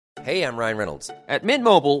Hey, I'm Ryan Reynolds. At Mint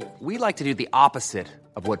Mobile, we like to do the opposite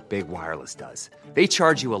of what Big Wireless does. They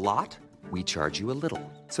charge you a lot, we charge you a little.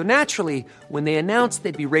 So naturally, when they announced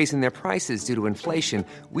they'd be raising their prices due to inflation,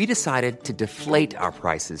 we decided to deflate our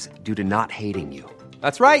prices due to not hating you.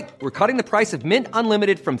 That's right. We're cutting the price of Mint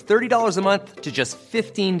Unlimited from $30 a month to just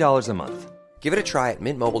 $15 a month. Give it a try at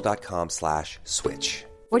mintmobile.com/switch.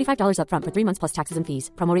 $45 up front for 3 months plus taxes and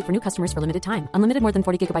fees. Promo rate for new customers for limited time. Unlimited more than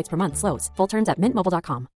 40 gigabytes per month. Slows full terms at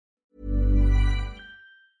mintmobile.com.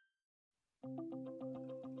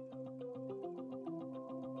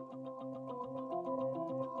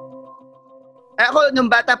 Ako, nung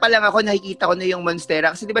bata pa lang ako, nakikita ko na yung Monstera.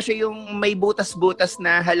 Kasi di ba siya yung may butas-butas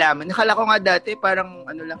na halaman? Nakala ko nga dati, parang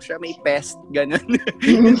ano lang siya, may pest, ganun.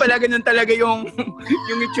 Yun pala, ganun talaga yung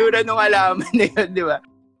itsura ng halaman na yun, di ba?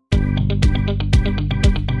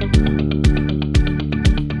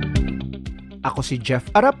 Ako si Jeff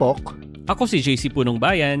Arapok. Ako si JC Punong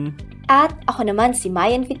Bayan. At ako naman si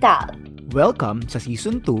Mayan Vital. Welcome sa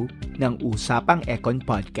Season 2 ng Usapang Econ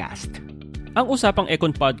Podcast. Ang Usapang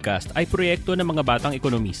Econ Podcast ay proyekto ng mga batang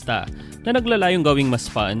ekonomista na naglalayong gawing mas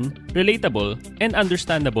fun, relatable, and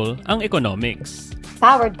understandable ang economics.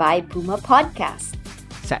 Powered by Puma Podcast.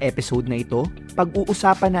 Sa episode na ito,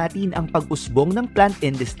 pag-uusapan natin ang pag-usbong ng plant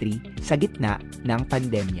industry sa gitna ng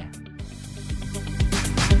pandemya.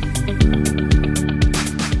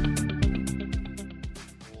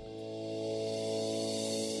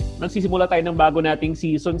 Magsisimula tayo ng bago nating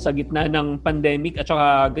season sa gitna ng pandemic at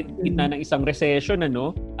saka gitna ng isang recession.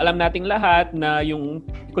 Alam nating lahat na yung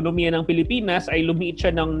ekonomiya ng Pilipinas ay lumiit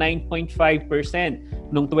siya ng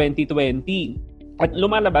 9.5% noong 2020. At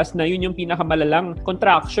lumalabas na yun yung pinakamalalang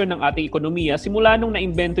contraction ng ating ekonomiya simula nung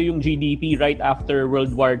naimbento yung GDP right after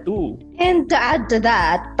World War II. And to add to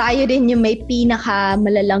that, tayo din yung may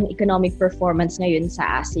pinakamalalang economic performance ngayon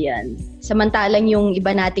sa ASEAN. Samantalang yung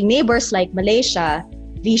iba nating neighbors like Malaysia,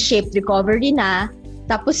 V-shaped recovery na.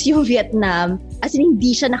 Tapos yung Vietnam, as in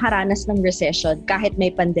hindi siya nakaranas ng recession kahit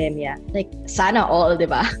may pandemya. Like, sana all, di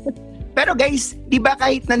ba? Pero guys, di ba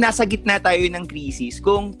kahit na nasa gitna tayo ng crisis,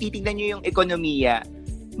 kung titignan nyo yung ekonomiya,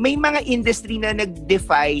 may mga industry na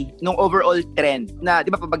nag-defy ng overall trend na,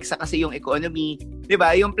 di ba, pabagsak kasi yung economy. Di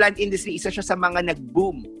ba, yung plant industry, isa siya sa mga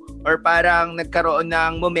nag-boom or parang nagkaroon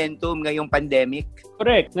ng momentum ngayong pandemic.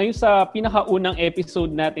 Correct. Ngayon sa pinakaunang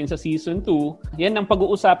episode natin sa Season 2, yan ang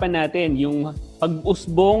pag-uusapan natin, yung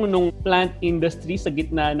pag-usbong ng plant industry sa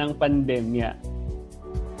gitna ng pandemya.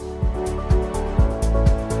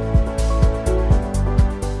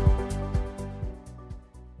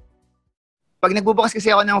 Pag nagbubukas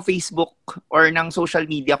kasi ako ng Facebook or ng social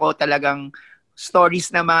media ko, talagang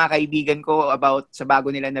stories na mga kaibigan ko about sa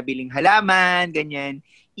bago nila nabiling halaman, ganyan.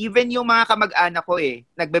 Even yung mga kamag-anak ko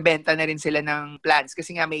nagbebenta na rin sila ng plants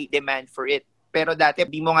kasi nga may demand for it. Pero dati,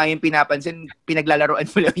 di mo nga yung pinapansin, pinaglalaroan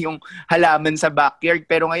mo lang yung halaman sa backyard.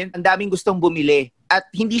 Pero ngayon, ang daming gustong bumili. At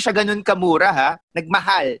hindi siya ganun kamura,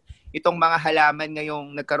 nagmahal itong mga halaman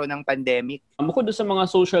ngayong nagkaroon ng pandemic. Bukod doon sa mga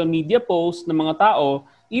social media posts ng mga tao,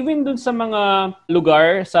 even doon sa mga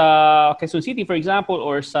lugar sa Quezon City, for example,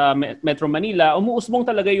 or sa Metro Manila, umuusbong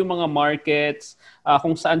talaga yung mga markets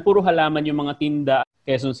kung saan puro halaman yung mga tinda.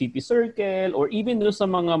 Quezon City Circle, or even doon sa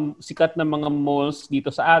mga sikat na mga malls dito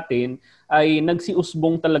sa atin, ay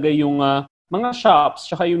nagsiusbong talaga yung mga shops,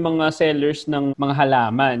 tsaka yung mga sellers ng mga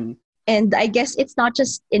halaman. And I guess it's not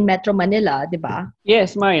just in Metro Manila, di ba?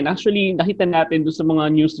 Yes, mine. Actually, nakita natin doon sa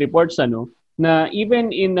mga news reports, na even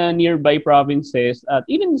in nearby provinces, at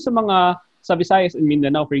even sa Visayas and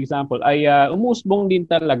Mindanao, for example, ay umusbong din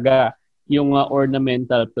talaga yung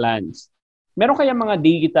ornamental plants. Meron kaya mga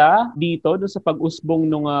data dito doon sa pag-usbong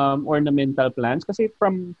ng ornamental plants? Kasi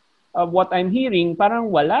from what I'm hearing,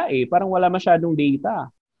 parang wala Parang wala masyadong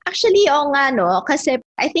data. Actually, oo nga, kasi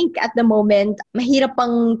I think at the moment, mahirap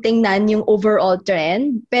pang tingnan yung overall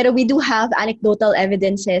trend. Pero we do have anecdotal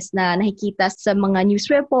evidences na nakikita sa mga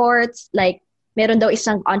news reports. Like, meron daw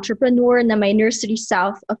isang entrepreneur na may nursery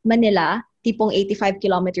south of Manila, tipong 85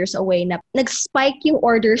 kilometers away, na nag-spike yung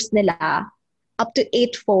orders nila up to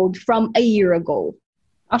 8-fold from a year ago.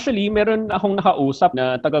 Actually, meron akong nakausap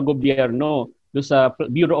na taga-gobyerno doon sa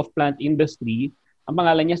Bureau of Plant Industry. Ang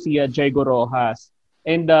pangalan niya si Diego Rojas.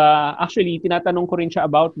 And actually, tinatanong ko rin siya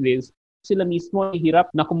about this. Sila mismo ay hirap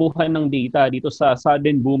na kumuha ng data dito sa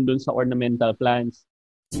sudden boom doon sa ornamental plants.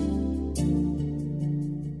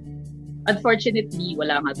 Unfortunately,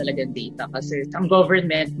 wala nga talagang data kasi ang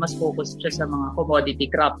government mas focus siya sa mga commodity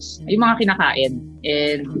crops, yung mga kinakain.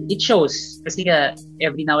 And it shows kasi nga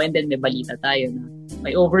every now and then may balita tayo na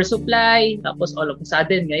may oversupply, tapos all of a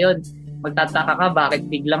sudden ngayon magtataka ka bakit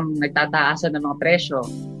biglang nagtataasan ng mga presyo.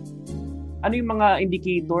 Ano yung mga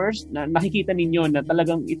indicators na nakikita ninyo na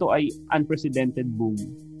talagang ito ay unprecedented boom?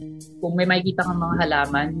 Kung may makikita kang mga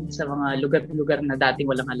halaman sa mga lugar-lugar na dating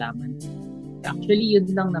walang halaman, actually yun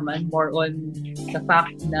lang naman, more on the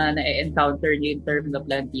fact na na-encounter nyo yung term na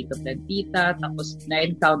plantita, tapos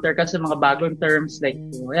na-encounter ka sa mga bagong terms like,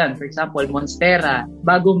 for example, monstera,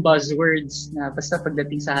 bagong buzzwords na basta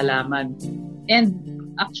pagdating sa halaman. And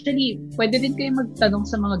actually, pwede din kayo magtanong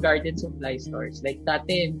sa mga garden supply stores. Like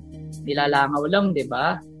dati, nilalangaw lang, di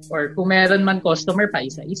ba? Or kung meron man customer pa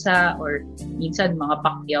isa-isa, or minsan mga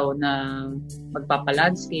pakyaw na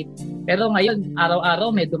magpapalandscape. Pero ngayon,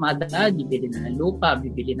 araw-araw may dumadaan, bibili na ng lupa,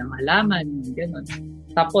 bibili ng halaman, gano'n.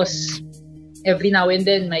 Tapos, every now and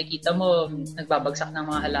then, makikita mo, nagbabagsak ng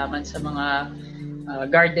mga halaman sa mga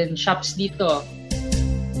garden shops dito.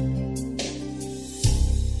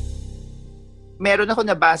 Meron ako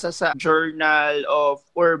nabasa sa Journal of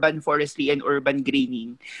Urban Forestry and Urban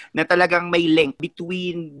Greening na talagang may link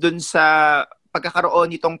between dun sa pagkakaroon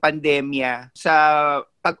nitong pandemya sa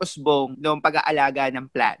pag-usbong ng pag-aalaga ng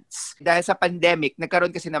plants. Dahil sa pandemic, nagkaroon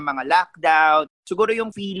kasi ng mga lockdown. Siguro yung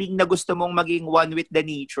feeling na gusto mong maging one with the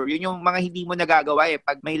nature, yun yung mga hindi mo nagagawa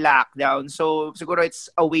pag may lockdown. So siguro it's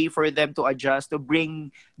a way for them to adjust, to bring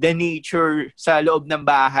the nature sa loob ng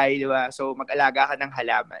bahay, di ba? So mag-alaga ka ng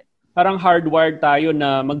halaman. Parang hardwired tayo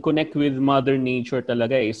na mag-connect with Mother Nature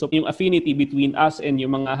talaga eh. So yung affinity between us and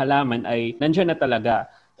yung mga halaman ay nandiyan na talaga.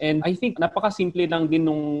 And I think napakasimple lang din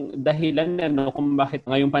nung dahilan kung bakit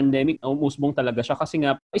ngayong pandemic umusbong talaga siya. Kasi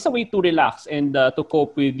nga, it's a way to relax and to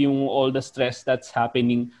cope with yung all the stress that's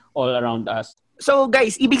happening all around us. So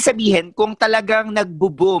guys, ibig sabihin, kung talagang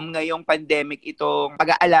nagbo-boom ngayong pandemic itong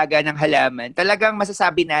pag-aalaga ng halaman, talagang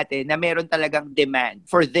masasabi natin na meron talagang demand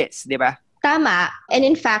for this, di ba? Tama. And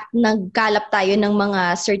in fact, nagkalap tayo ng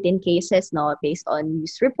mga certain cases, no, based on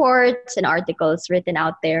news reports and articles written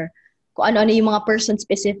out there, kung ano-ano yung mga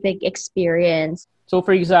person-specific experience. So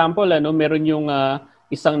for example, meron yung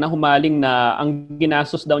isang nahumaling na ang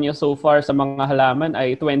ginastos daw niya so far sa mga halaman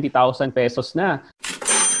ay 20,000 pesos na.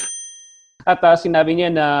 At sinabi niya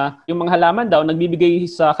na yung mga halaman daw nagbibigay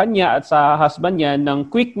sa kanya at sa husband niya ng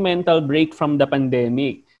quick mental break from the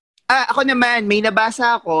pandemic. Ako naman, may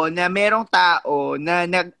nabasa ako na merong tao na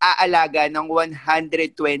nag-aalaga ng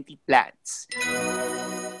 120 plants.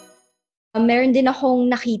 Meron din akong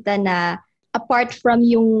nakita na apart from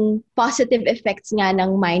yung positive effects nga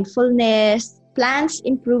ng mindfulness, plants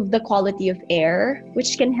improve the quality of air,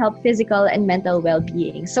 which can help physical and mental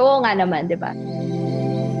well-being. So nga naman, di ba?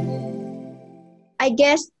 I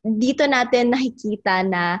guess dito natin nakikita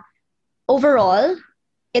na overall,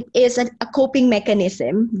 it is a coping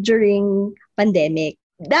mechanism during pandemic.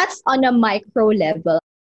 That's on a micro level.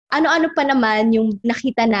 Ano-ano pa naman yung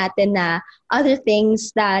nakita natin na other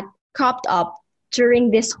things that cropped up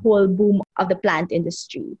during this whole boom of the plant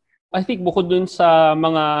industry? I think bukod dun sa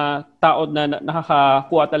mga tao na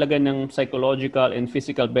nakakakuha talaga ng psychological and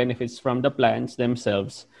physical benefits from the plants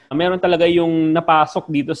themselves, meron talaga yung napasok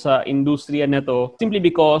dito sa industriya na to simply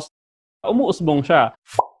because umuusbong siya.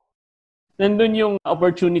 Nandun yung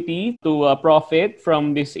opportunity to profit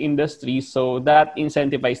from this industry, so that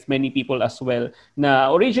incentivized many people as well na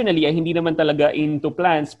originally ay hindi naman talaga into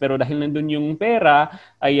plants, pero dahil nandun yung pera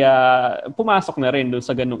ay pumasok na rin dun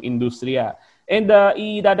sa ganung industriya. And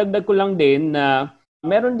idadagdag ko lang din na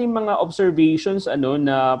meron din mga observations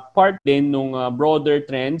na part din ng broader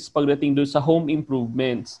trends pagdating dun sa home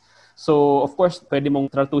improvements. So, of course, pwede mong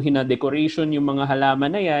tratuhin na decoration yung mga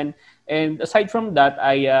halaman na yan. And aside from that,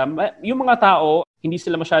 ay yung mga tao, hindi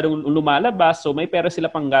sila masyadong lumalabas, so may pera sila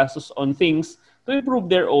pang gastos on things to improve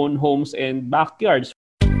their own homes and backyards.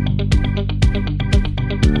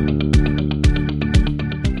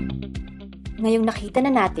 Ngayong nakita na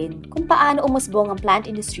natin kung paano umusbong ang plant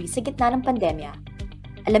industry sa gitna ng pandemya,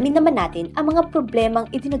 alamin naman natin ang mga problemang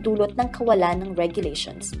idinudulot ng kawalan ng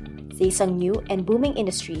regulations sa isang new and booming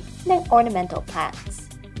industry ng ornamental plants.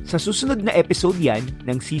 Sa susunod na episode yan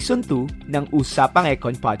ng Season 2 ng Usapang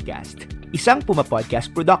Econ Podcast, isang Puma Podcast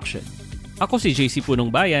production. Ako si JC Punong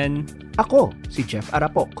Bayan. Ako si Jeff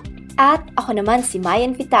Arapok. At ako naman si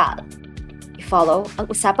Mayan Vital. I-follow ang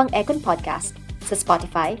Usapang Econ Podcast sa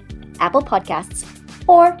Spotify, Apple Podcasts,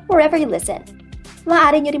 or wherever you listen.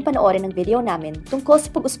 Maaari nyo rin panoorin ang video namin tungkol sa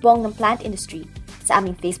pag-usbong ng plant industry sa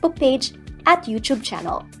aming Facebook page at YouTube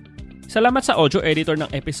channel. Salamat sa audio editor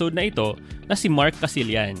ng episode na ito na si Mark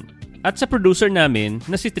Casilian at sa producer namin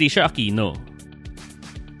na si Trisha Aquino.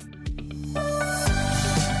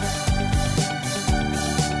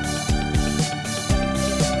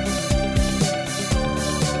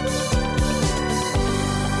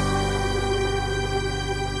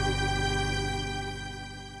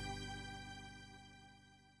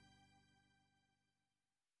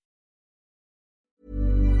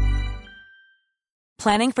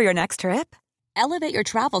 Planning for your next trip? Elevate your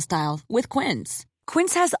travel style with Quince.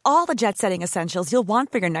 Quince has all the jet-setting essentials you'll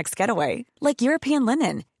want for your next getaway, like European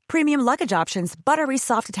linen, premium luggage options, buttery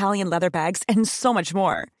soft Italian leather bags, and so much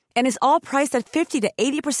more. And is all priced at 50 to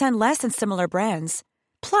 80% less than similar brands.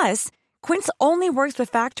 Plus, Quince only works with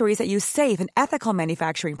factories that use safe and ethical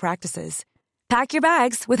manufacturing practices. Pack your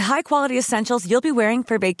bags with high-quality essentials you'll be wearing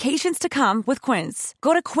for vacations to come with Quince.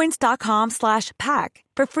 Go to quince.com/pack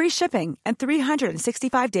for free shipping and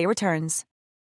 365-day returns.